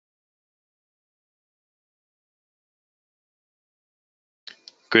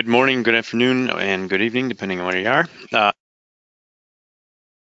Good morning, good afternoon, and good evening, depending on where you are.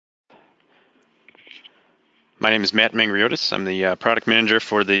 My name is Matt Mangriotis. I'm the product manager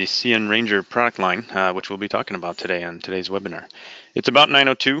for the cnRanger product line, which we'll be talking about today on today's webinar. It's about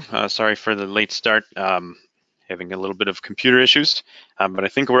 9:02. Sorry for the late start. Having a little bit of computer issues, but I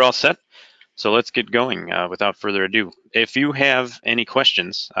think we're all set. So let's get going without further ado. If you have any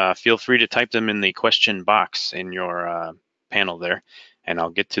questions, feel free to type them in the question box in your panel there, and I'll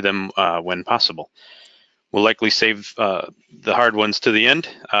get to them when possible. We'll likely save the hard ones to the end,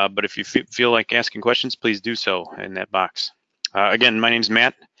 but if you feel like asking questions, please do so in that box. Again, my name's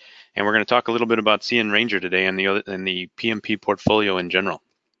Matt, and we're going to talk a little bit about cnRanger today and the PMP portfolio in general.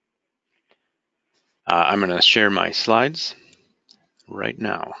 I'm going to share my slides right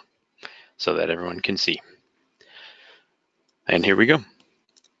now so that everyone can see. And here we go.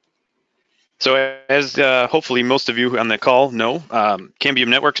 So as hopefully most of you on the call know, Cambium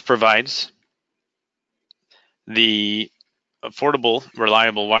Networks provides the affordable,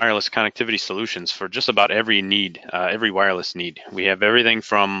 reliable wireless connectivity solutions for just about every need, every wireless need. We have everything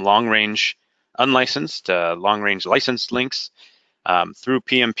from long-range unlicensed, long-range licensed links through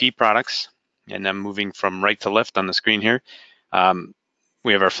PMP products. And I'm moving from right to left on the screen here.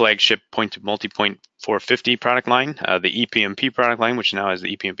 We have our flagship point-to-multipoint 450 product line, the ePMP product line, which now has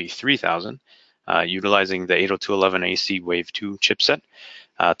the ePMP 3000, utilizing the 802.11ac Wave 2 chipset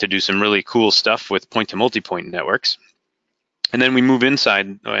to do some really cool stuff with point-to-multipoint networks. And then we move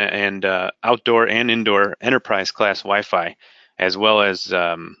inside and outdoor and indoor enterprise class Wi-Fi, as well as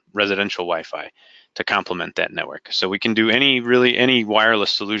residential Wi-Fi to complement that network. So we can do any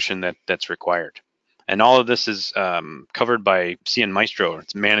wireless solution that's required. And all of this is covered by cnMaestro.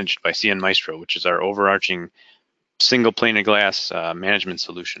 It's managed by cnMaestro, which is our overarching single pane of glass management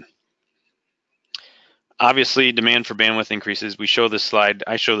solution. Obviously, demand for bandwidth increases. I show this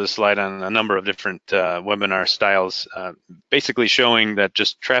slide on a number of different webinar styles, basically showing that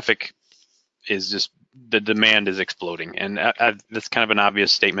just traffic is just, the demand is exploding. And that's kind of an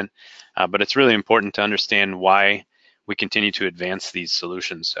obvious statement, but it's really important to understand why we continue to advance these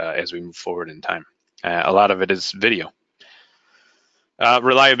solutions as we move forward in time. A lot of it is video.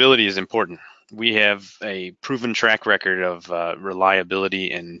 Reliability is important. We have a proven track record of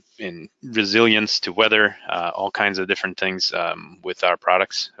reliability and resilience to weather, all kinds of different things with our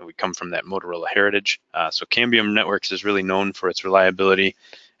products. We come from that Motorola heritage. So Cambium Networks is really known for its reliability,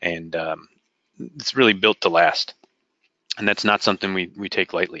 and it's really built to last. And that's not something we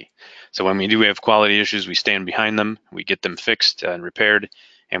take lightly. So when we do have quality issues, we stand behind them, we get them fixed and repaired,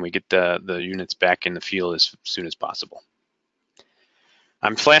 and we get the units back in the field as soon as possible.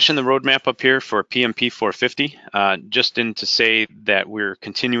 I'm flashing the roadmap up here for PMP 450, just to say that we're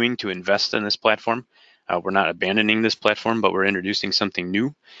continuing to invest in this platform. We're not abandoning this platform, but we're introducing something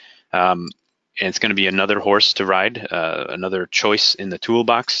new. And it's going to be another horse to ride, another choice in the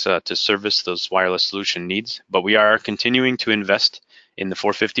toolbox to service those wireless solution needs. But we are continuing to invest in the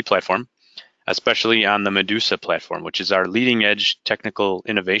 450 platform, especially on the Medusa platform, which is our leading edge technical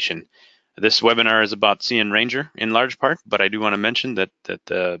innovation. This webinar is about cnRanger in large part, but I do want to mention that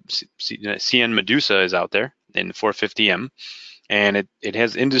the cnMedusa is out there in the 450M, and it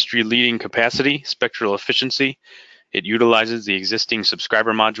has industry-leading capacity, spectral efficiency. It utilizes the existing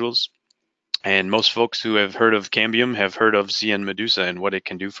subscriber modules, and most folks who have heard of Cambium have heard of cnMedusa and what it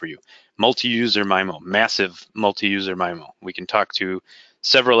can do for you. Multi-user MIMO, massive multi-user MIMO. We can talk to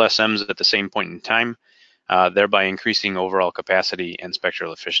several SMs at the same point in time, thereby increasing overall capacity and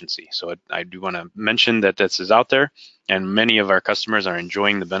spectral efficiency. So I do want to mention that this is out there, and many of our customers are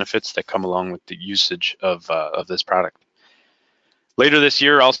enjoying the benefits that come along with the usage of this product. Later this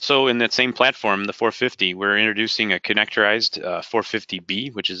year, also in that same platform, the 450, we're introducing a connectorized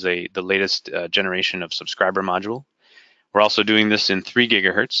 450B, which is the latest generation of subscriber module. We're also doing this in 3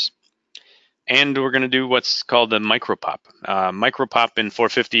 gigahertz. And we're going to do what's called a micropop. Micropop in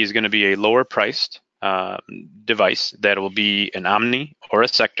 450 is going to be a lower priced device that will be an Omni or a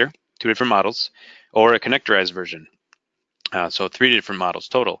Sector, 2 different models, or a connectorized version. So 3 different models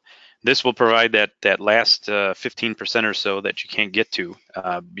total. This will provide that last 15% or so that you can't get to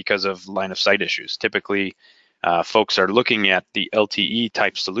because of line of sight issues. Typically, folks are looking at the LTE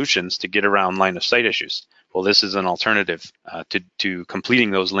type solutions to get around line of sight issues. Well, this is an alternative to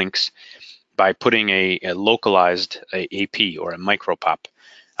completing those links by putting a localized AP or a micropop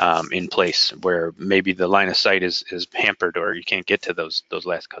in place where maybe the line of sight is hampered or you can't get to those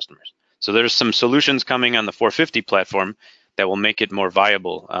last customers. So there's some solutions coming on the 450 platform that will make it more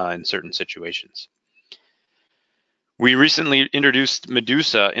viable in certain situations. We recently introduced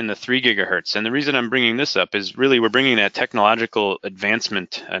Medusa in the 3 gigahertz, and the reason I'm bringing this up is really we're bringing that technological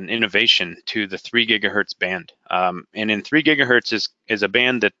advancement and innovation to the 3 gigahertz band. And in 3 gigahertz is a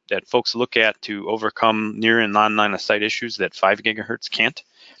band that folks look at to overcome near and non-line of sight issues that 5 gigahertz can't.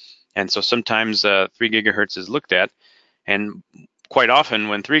 And so sometimes 3 gigahertz is looked at, and quite often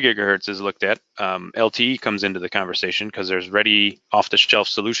when 3 gigahertz is looked at, LTE comes into the conversation because there's ready off-the-shelf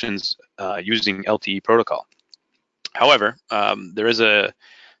solutions using LTE protocol. However, there is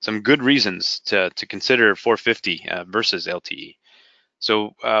some good reasons to consider 450 versus LTE.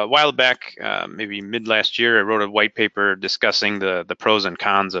 So a while back, maybe mid last year, I wrote a white paper discussing the pros and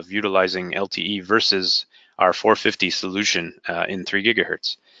cons of utilizing LTE versus our 450 solution in 3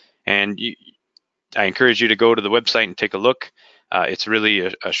 gigahertz. And I encourage you to go to the website and take a look. It's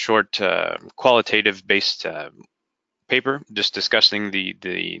really a short qualitative based paper just discussing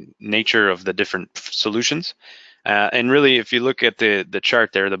the nature of the different solutions. And really, if you look at the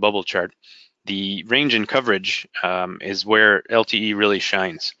chart there, the bubble chart, the range and coverage is where LTE really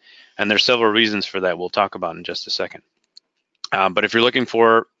shines. And there's several reasons for that we'll talk about in just a second. But if you're looking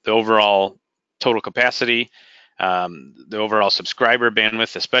for the overall total capacity, the overall subscriber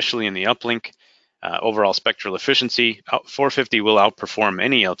bandwidth, especially in the uplink, overall spectral efficiency, 450 will outperform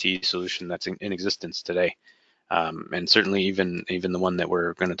any LTE solution that's in existence today. And certainly even the one that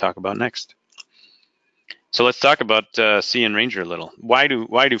we're going to talk about next. So let's talk about cnRanger a little. Why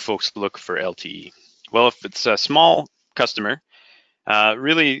do folks look for LTE? Well, if it's a small customer,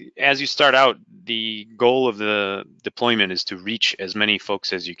 really, as you start out, the goal of the deployment is to reach as many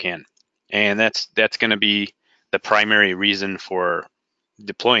folks as you can, and that's going to be the primary reason for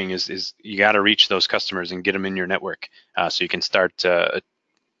deploying is you got to reach those customers and get them in your network, so you can start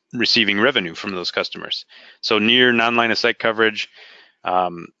receiving revenue from those customers. So near non-line of sight coverage,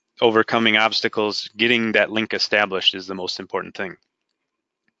 overcoming obstacles, getting that link established is the most important thing.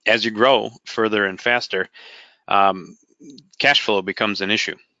 As you grow further and faster, cash flow becomes an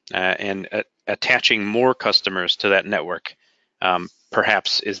issue, and attaching more customers to that network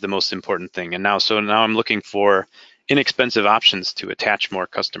perhaps is the most important thing. And now I'm looking for inexpensive options to attach more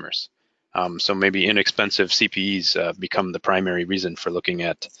customers. So maybe inexpensive CPEs become the primary reason for looking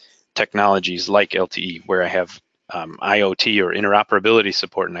at technologies like LTE, where I have IoT or interoperability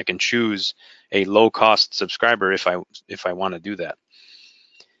support, and I can choose a low-cost subscriber if I want to do that.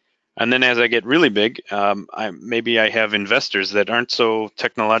 And then as I get really big, maybe I have investors that aren't so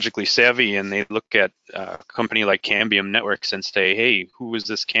technologically savvy, and they look at a company like Cambium Networks and say, hey, who is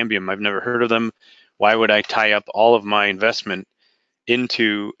this Cambium? I've never heard of them. Why would I tie up all of my investment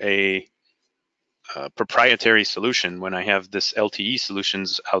into a proprietary solution when I have this LTE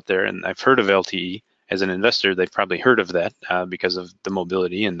solutions out there? And I've heard of LTE. As an investor, they've probably heard of that because of the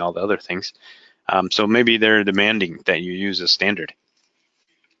mobility and all the other things. So maybe they're demanding that you use a standard.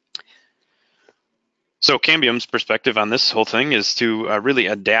 So Cambium's perspective on this whole thing is to really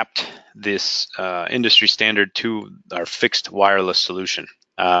adapt this industry standard to our fixed wireless solution.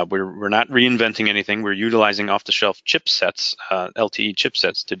 We're not reinventing anything. We're utilizing off-the-shelf chipsets, LTE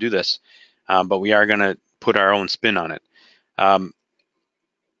chipsets, to do this, but we are going to put our own spin on it.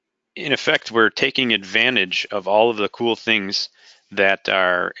 In effect, we're taking advantage of all of the cool things that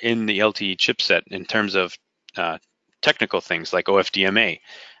are in the LTE chipset in terms of technical things like OFDMA,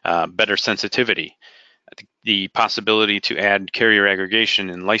 better sensitivity, the possibility to add carrier aggregation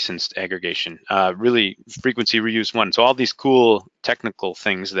and licensed aggregation, really frequency reuse 1. So all these cool technical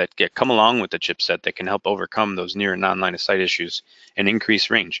things that come along with the chipset that can help overcome those near and non-line of sight issues and increase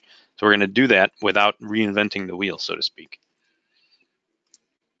range. So we're going to do that without reinventing the wheel, so to speak.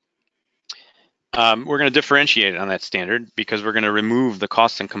 We're going to differentiate on that standard because we're going to remove the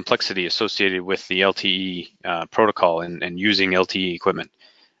cost and complexity associated with the LTE protocol and using LTE equipment.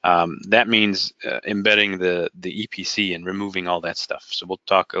 That means embedding the EPC and removing all that stuff. So we'll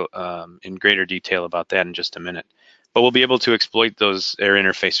talk in greater detail about that in just a minute. But we'll be able to exploit those air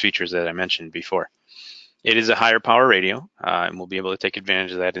interface features that I mentioned before. It is a higher power radio, and we'll be able to take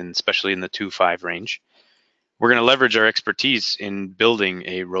advantage of that, especially in the 2.5 range. We're going to leverage our expertise in building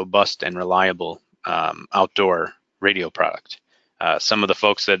a robust and reliable outdoor radio product. Some of the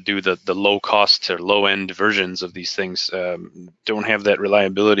folks that do the low cost or low end versions of these things don't have that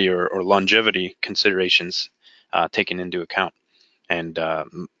reliability or longevity considerations taken into account. And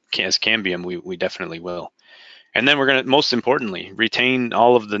as Cambium, we definitely will. And then we're going to, most importantly, retain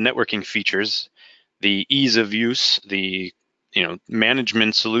all of the networking features, the ease of use, the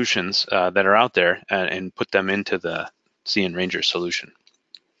management solutions that are out there, and put them into the cnRanger solution.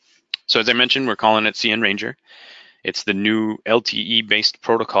 So as I mentioned, we're calling it cnRanger. It's the new LTE-based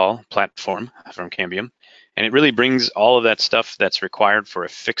protocol platform from Cambium, And it really brings all of that stuff that's required for a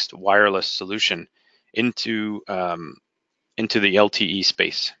fixed wireless solution into the LTE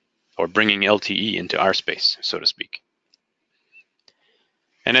space, or bringing LTE into our space, so to speak.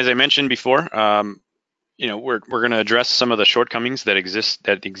 And as I mentioned before, we're going to address some of the shortcomings that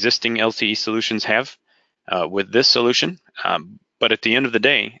existing LTE solutions have with this solution. But at the end of the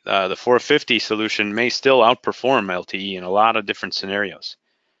day, the 450 solution may still outperform LTE in a lot of different scenarios.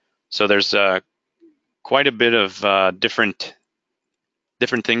 So there's quite a bit of different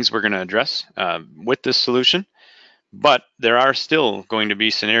things we're going to address with this solution. But there are still going to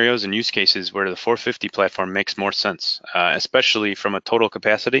be scenarios and use cases where the 450 platform makes more sense, especially from a total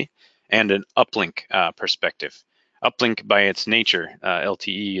capacity and an uplink perspective. Uplink, by its nature,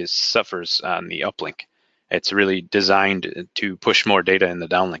 LTE suffers on the uplink. It's really designed to push more data in the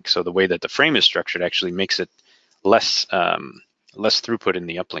downlink. So the way that the frame is structured actually makes it less throughput in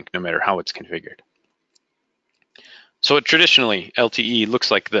the uplink, no matter how it's configured. So traditionally, LTE looks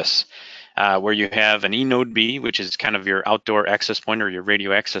like this. Where you have an eNode B, which is kind of your outdoor access point or your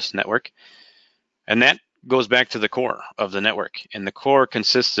radio access network. And that goes back to the core of the network. And the core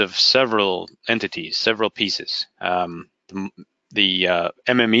consists of several entities, several pieces. The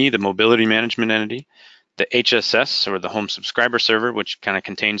MME, the mobility management entity, the HSS, or the home subscriber server, which kind of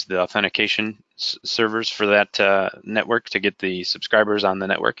contains the authentication servers for that network to get the subscribers on the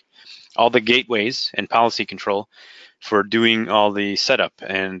network. All the gateways and policy control for doing all the setup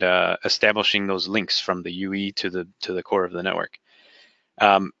and establishing those links from the UE to the core of the network.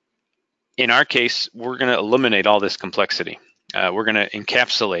 In our case, we're going to eliminate all this complexity. We're going to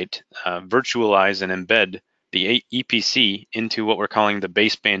encapsulate, virtualize, and embed the EPC into what we're calling the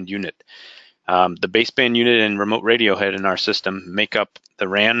baseband unit. The baseband unit and remote radio head in our system make up the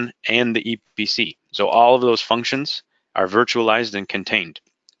RAN and the EPC. So all of those functions are virtualized and contained.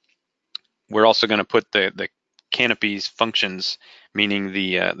 We're also going to put the Canopy's functions, meaning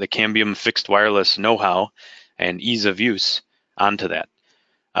the Cambium fixed wireless know-how and ease of use, onto that.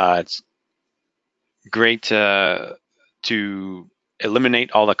 It's great to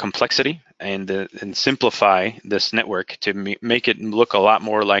eliminate all the complexity and simplify this network to make it look a lot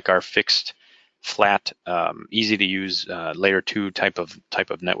more like our fixed, flat, easy to use layer 2 type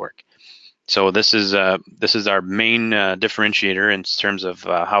of network. So this is our main differentiator in terms of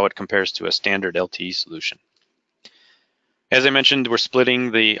how it compares to a standard LTE solution. As I mentioned, we're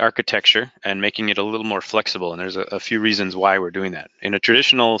splitting the architecture and making it a little more flexible, and there's a few reasons why we're doing that. In a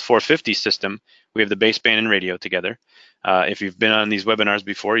traditional 450 system, we have the baseband and radio together. If you've been on these webinars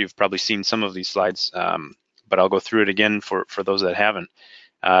before, you've probably seen some of these slides, but I'll go through it again for those that haven't.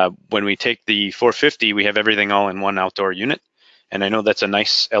 When we take the 450, we have everything all in one outdoor unit, and I know that's a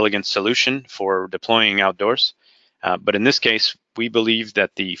nice, elegant solution for deploying outdoors. But in this case, we believe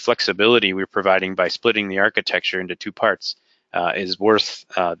that the flexibility we're providing by splitting the architecture into 2 parts is worth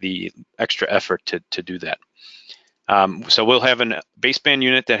the extra effort to do that. So we'll have a baseband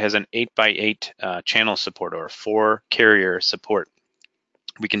unit that has an 8x8 channel support, or 4 carrier support.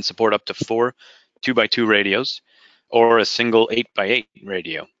 We can support up to 4 2x2 radios or a single 8x8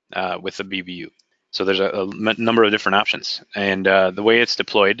 radio with a BBU. So there's a number of different options. And the way it's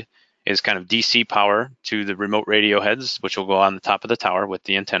deployed is kind of DC power to the remote radio heads, which will go on the top of the tower with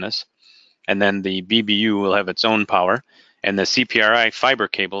the antennas. And then the BBU will have its own power, and the CPRI fiber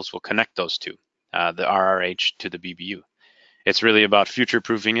cables will connect those two, the RRH to the BBU. It's really about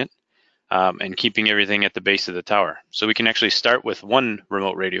future-proofing it and keeping everything at the base of the tower. So we can actually start with one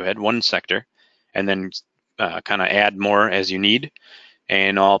remote radio head, one sector, and then kind of add more as you need,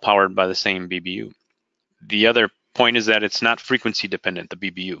 and all powered by the same BBU. The other point is that it's not frequency dependent, the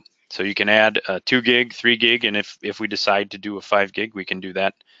BBU. So you can add a 2 gig, 3 gig, and if we decide to do a 5 gig, we can do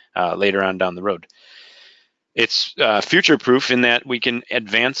that later on down the road. It's future-proof in that we can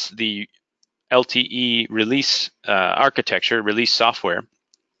advance the LTE release architecture, release software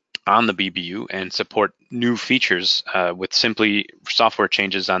on the BBU, and support new features with simply software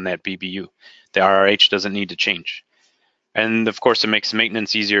changes on that BBU. The RRH doesn't need to change. And of course, it makes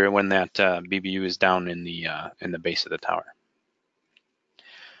maintenance easier when that BBU is down in the base of the tower.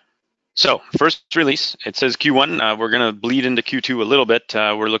 So first release, it says Q1. We're going to bleed into Q2 a little bit.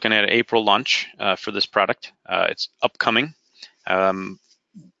 We're looking at April launch for this product. It's upcoming.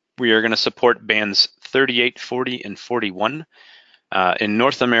 We are going to support bands 38, 40, and 41. In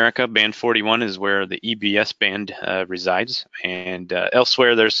North America, band 41 is where the EBS band resides. And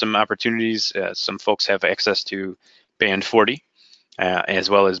elsewhere, there's some opportunities. Some folks have access to band 40, as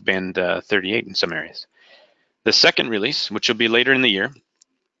well as band 38 in some areas. The second release, which will be later in the year,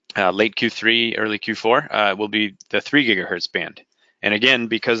 late Q3, early Q4, will be the 3 gigahertz band. And again,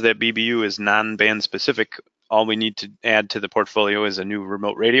 because that BBU is non-band specific, all we need to add to the portfolio is a new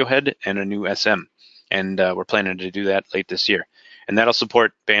remote radio head and a new SM. And we're planning to do that late this year. And that'll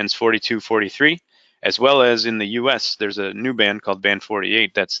support bands 42, 43, as well as in the US, there's a new band called band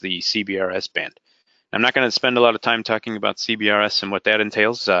 48. That's the CBRS band. I'm not going to spend a lot of time talking about CBRS and what that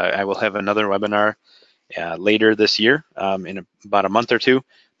entails. I will have another webinar later this year, in about a month or two,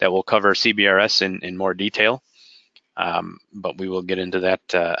 that will cover CBRS in more detail. But we will get into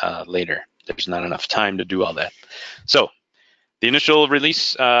that later. There's not enough time to do all that. So the initial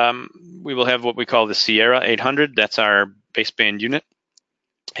release, we will have what we call the Sierra 800. That's our baseband unit.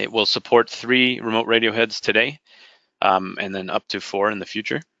 It will support 3 remote radio heads today, and then up to 4 in the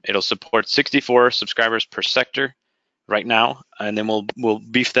future. It'll support 64 subscribers per sector right now, and then we'll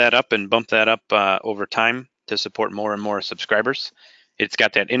beef that up and bump that up over time to support more and more subscribers. It's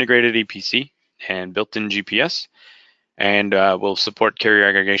got that integrated EPC and built-in GPS, and will support carrier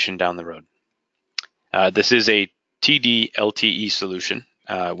aggregation down the road. This is a TD LTE solution.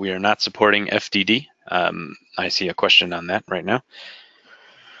 We are not supporting FDD. I see a question on that right now.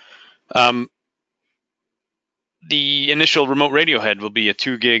 The initial remote radio head will be a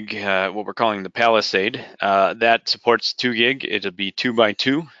 2 gig, what we're calling the Palisade. That supports 2 gig. It'll be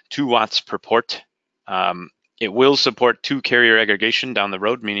 2x2, 2 watts per port. It will support 2 carrier aggregation down the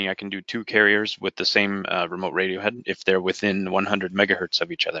road, meaning I can do 2 carriers with the same remote radio head if they're within 100 megahertz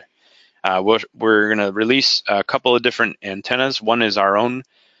of each other. We're going to release a couple of different antennas. One is our own.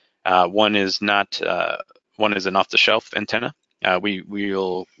 One is not. One is an off-the-shelf antenna. We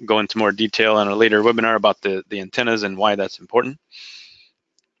will go into more detail on a later webinar about the antennas and why that's important.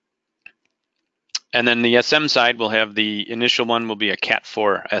 And then the SM side will have the initial one will be a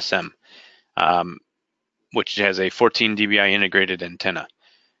Cat4 SM, which has a 14 dBi integrated antenna.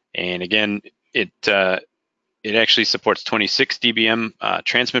 And again, it actually supports 26 dBm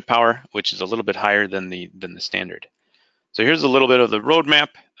transmit power, which is a little bit higher than the standard. So here's a little bit of the roadmap.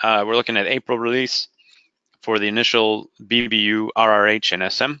 We're looking at April release for the initial BBU, RRH,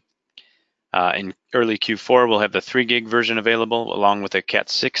 and SM. In early Q4, we'll have the 3 gig version available along with a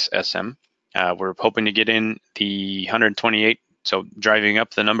Cat6 SM. We're hoping to get in the 128, so driving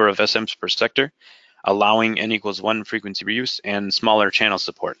up the number of SMs per sector, allowing N=1 frequency reuse and smaller channel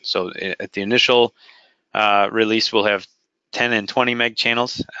support. So at the initial release, we'll have 10 and 20 meg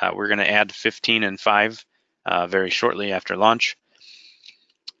channels. We're going to add 15 and 5 very shortly after launch.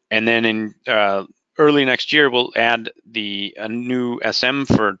 And then in early next year, we'll add a new SM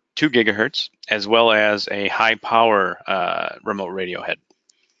for 2 gigahertz, as well as a high power remote radio head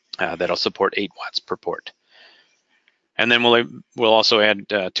that'll support 8 watts per port. And then we'll also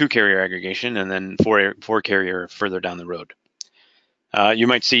add 2 carrier aggregation and then 4 carrier further down the road. You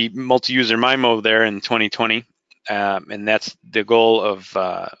might see multi-user MIMO there in 2020, and that's the goal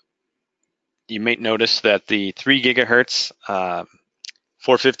of, you may notice that the 3 gigahertz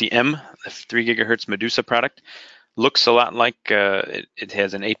 450M, the 3 gigahertz Medusa product, looks a lot like it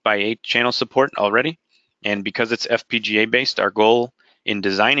has an 8x8 channel support already. And because it's FPGA based, our goal in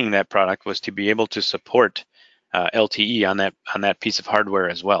designing that product was to be able to support LTE on that piece of hardware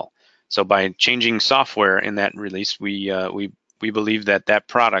as well. So by changing software in that release, we believe that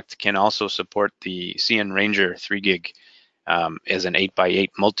product can also support the cnRanger 3 gig as an 8x8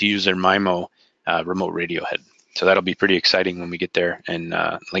 multi-user MIMO remote radio head. So that'll be pretty exciting when we get there in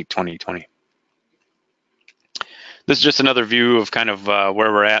late 2020. This is just another view of kind of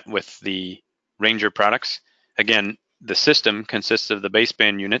where we're at with the Ranger products. Again, the system consists of the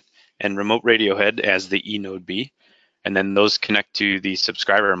baseband unit and remote radio head as the eNode B, and then those connect to the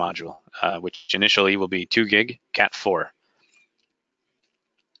subscriber module, which initially will be 2 gig Cat4.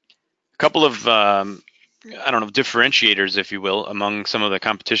 A couple of I don't know, differentiators, if you will, among some of the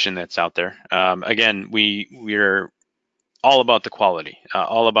competition that's out there. Again, we're all about the quality,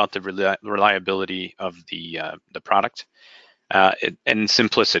 all about the reliability of the product and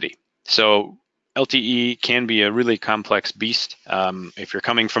simplicity. So LTE can be a really complex beast. If you're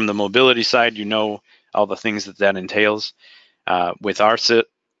coming from the mobility side, you know all the things that entails. With our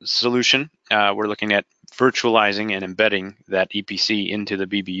solution, we're looking at virtualizing and embedding that EPC into the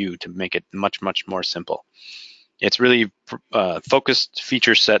BBU to make it much, much more simple. It's really focused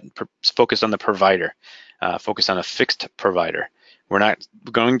feature set, focused on the provider, focused on a fixed provider. We're not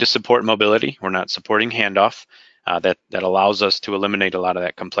going to support mobility. We're not supporting handoff. That allows us to eliminate a lot of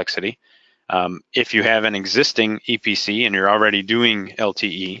that complexity. If you have an existing EPC and you're already doing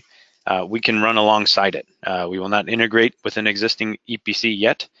LTE, we can run alongside it. We will not integrate with an existing EPC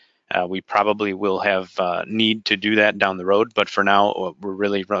yet. We probably will have need to do that down the road, but for now, we're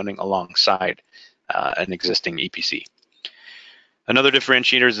really running alongside an existing EPC. Another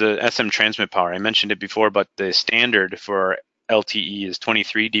differentiator is the SM transmit power. I mentioned it before, but the standard for LTE is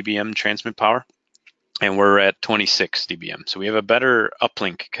 23 dBm transmit power, and we're at 26 dBm. So we have a better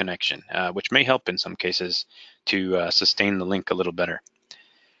uplink connection, which may help in some cases to sustain the link a little better.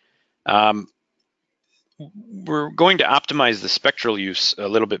 We're going to optimize the spectral use a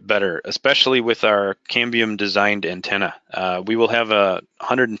little bit better, especially with our Cambium designed antenna. We will have a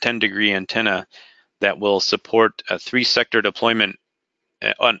 110-degree antenna that will support a 3-sector deployment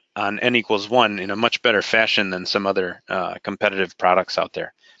on N=1 in a much better fashion than some other competitive products out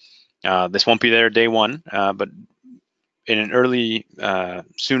there. This won't be there day one, but in an early,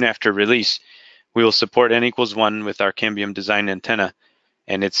 soon after release, we will support N=1 with our Cambium designed antenna,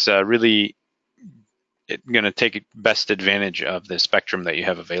 and it's really going to take best advantage of the spectrum that you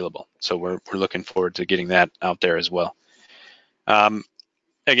have available. So we're looking forward to getting that out there as well.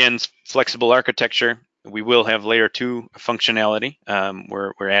 Again, flexible architecture. We will have layer 2 functionality.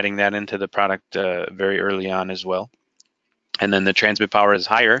 We're adding that into the product very early on as well. And then the transmit power is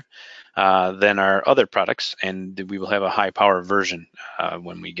higher than our other products, and we will have a high power version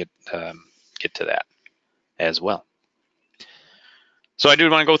when we get to that as well. So I do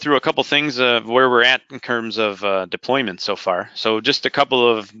want to go through a couple things of where we're at in terms of deployment so far. So just a couple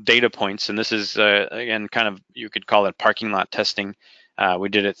of data points, and this is, again, kind of, you could call it parking lot testing. We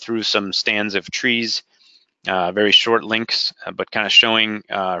did it through some stands of trees, very short links, but kind of showing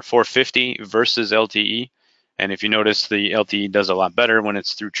 450 versus LTE. And if you notice, the LTE does a lot better when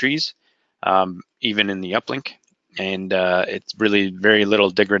it's through trees, even in the uplink. And it's really very little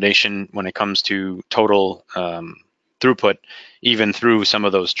degradation when it comes to total throughput, even through some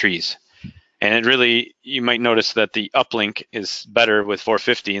of those trees. And it really, you might notice that the uplink is better with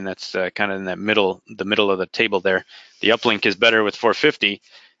 450, and that's kind of in that the middle of the table there. The uplink is better with 450,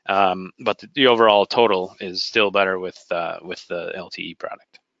 but the overall total is still better with the LTE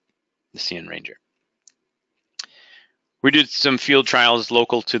product, the cnRanger. We did some field trials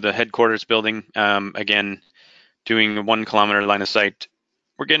local to the headquarters building. Again, doing a 1 kilometer line of sight.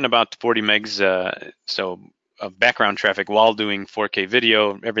 We're getting about 40 megs, so of background traffic while doing 4K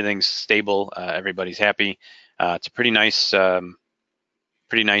video. Everything's stable. Everybody's happy. It's a pretty nice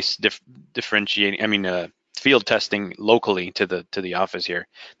differentiating. I mean, field testing locally to the office here.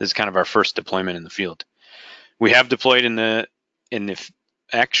 This is kind of our first deployment in the field. We have deployed in the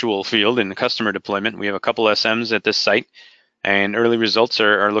actual field in the customer deployment. We have a couple SMs at this site, and early results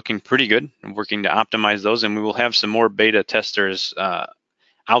are looking pretty good. I'm working to optimize those, and we will have some more beta testers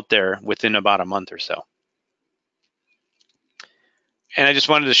out there within about a month or so. And I just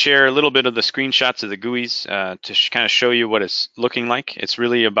wanted to share a little bit of the screenshots of the GUIs to kind of show you what it's looking like. It's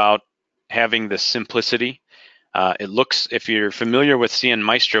really about having the simplicity. It looks, if you're familiar with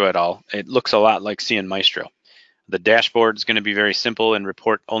cnMaestro at all, it looks a lot like cnMaestro. The dashboard is going to be very simple and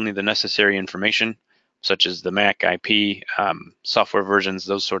report only the necessary information, such as the MAC, IP, software versions,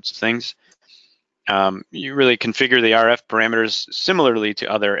 those sorts of things. You really configure the RF parameters similarly to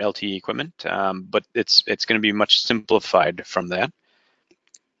other LTE equipment, but it's going to be much simplified from that.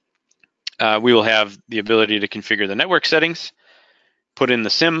 We will have the ability to configure the network settings, put in the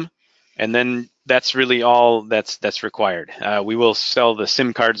SIM, and then that's really all that's required. We will sell the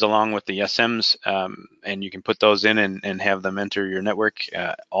SIM cards along with the SMs, and you can put those in and have them enter your network.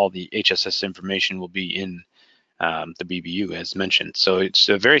 All the HSS information will be in the BBU as mentioned. So it's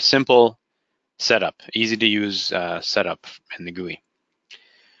a very simple setup, easy to use setup in the GUI.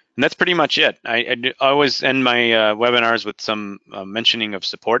 And that's pretty much it. I always end my webinars with some mentioning of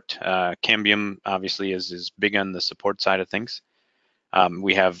support. Cambium obviously is big on the support side of things.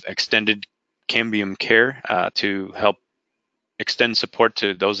 We have extended Cambium care to help extend support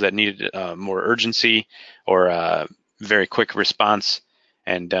to those that need more urgency or very quick response,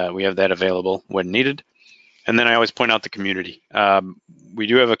 and we have that available when needed. And then I always point out the community. We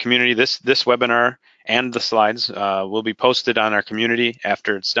do have a community. This webinar and the slides will be posted on our community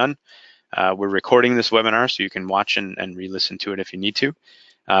after it's done. We're recording this webinar so you can watch and re-listen to it if you need to.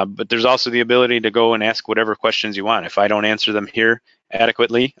 But there's also the ability to go and ask whatever questions you want. If I don't answer them here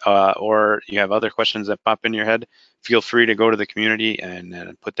adequately, or you have other questions that pop in your head, feel free to go to the community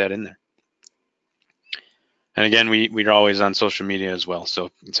and put that in there. And again, we're always on social media as well.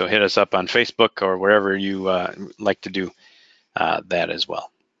 So hit us up on Facebook or wherever you like to do that as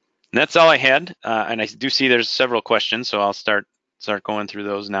well. And that's all I had. And I do see there's several questions, so I'll start going through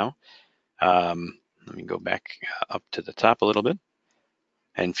those now. Let me go back up to the top a little bit.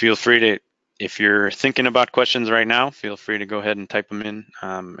 And feel free to, if you're thinking about questions right now, feel free to go ahead and type them in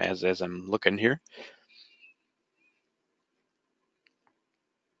as I'm looking here.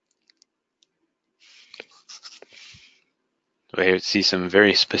 I see some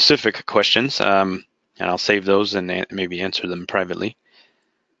very specific questions, and I'll save those and maybe answer them privately.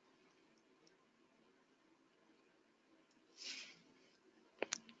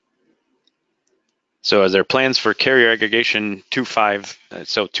 So are there plans for carrier aggregation 2.5,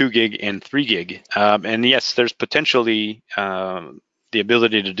 so 2 gig and 3 gig? And yes, there's potentially the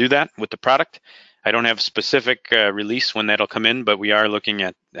ability to do that with the product. I don't have specific release when that'll come in, but we are looking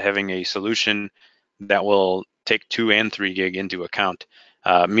at having a solution that will take 2 and 3 gig into account.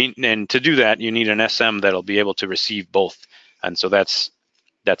 And to do that, you need an SM that'll be able to receive both. And so that's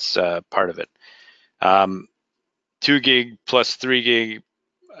part of it. 2 gig plus 3 gig,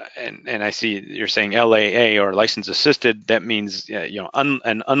 and I see you're saying LAA or license assisted. That means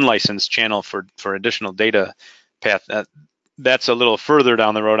an unlicensed channel for additional data path. That's a little further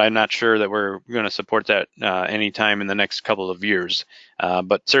down the road. I'm not sure that we're going to support that anytime in the next couple of years.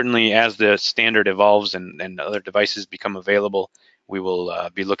 But certainly, as the standard evolves and other devices become available, we will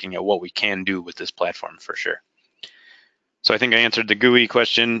be looking at what we can do with this platform for sure. So I think I answered the GUI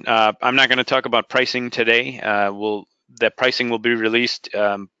question. I'm not going to talk about pricing today. That pricing will be released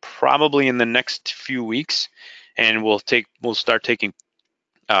probably in the next few weeks, and we'll start taking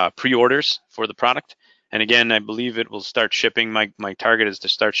pre-orders for the product. And again, I believe it will start shipping. My target is to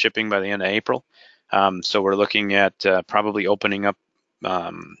start shipping by the end of April. So we're looking at probably opening up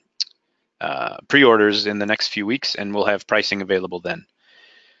pre-orders in the next few weeks, and we'll have pricing available then.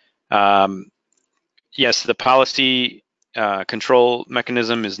 Yes, the policy control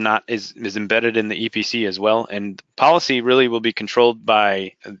mechanism is embedded in the EPC as well, and policy really will be controlled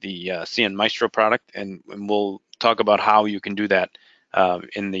by the cnMaestro product, and we'll talk about how you can do that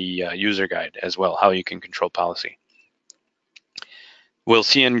in the user guide as well, how you can control policy. Will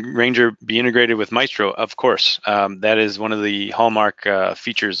cnRanger be integrated with Maestro? Of course, that is one of the hallmark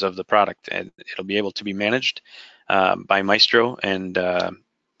features of the product, and it'll be able to be managed by Maestro and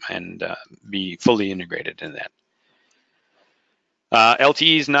be fully integrated in that.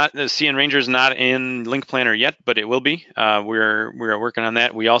 LTE is not, the cnRanger is not in Link Planner yet, but it will be. We're working on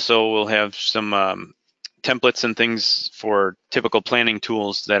that. We also will have some templates and things for typical planning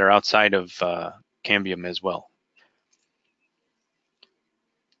tools that are outside of Cambium as well.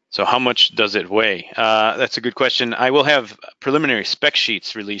 So how much does it weigh? That's a good question. I will have preliminary spec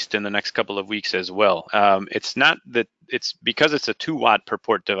sheets released in the next couple of weeks as well. It's not that it's because it's a 2-watt per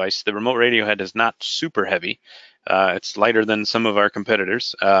port device. The remote radio head is not super heavy. It's lighter than some of our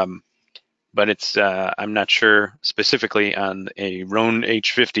competitors, but it's I'm not sure specifically on a Roan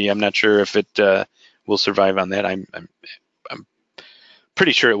H50. I'm not sure if it will survive on that. I'm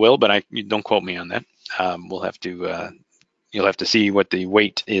pretty sure it will, but don't quote me on that. We'll have to. You'll have to see what the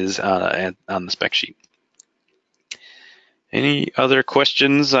weight is on the spec sheet. Any other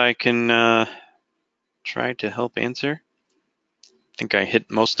questions I can try to help answer? I think I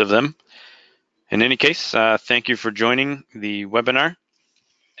hit most of them. In any case, thank you for joining the webinar,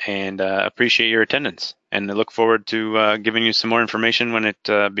 and appreciate your attendance. And I look forward to giving you some more information when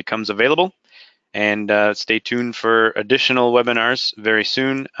it becomes available. And stay tuned for additional webinars very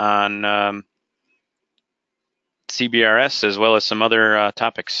soon on CBRS, as well as some other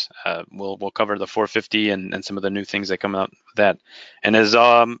topics. We'll cover the 450 and some of the new things that come out with that. And as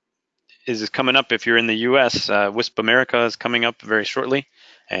is coming up, if you're in the US, WISP America is coming up very shortly.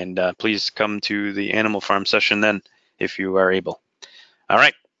 And please come to the Animal Farm session then if you are able. All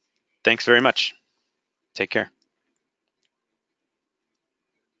right. Thanks very much. Take care.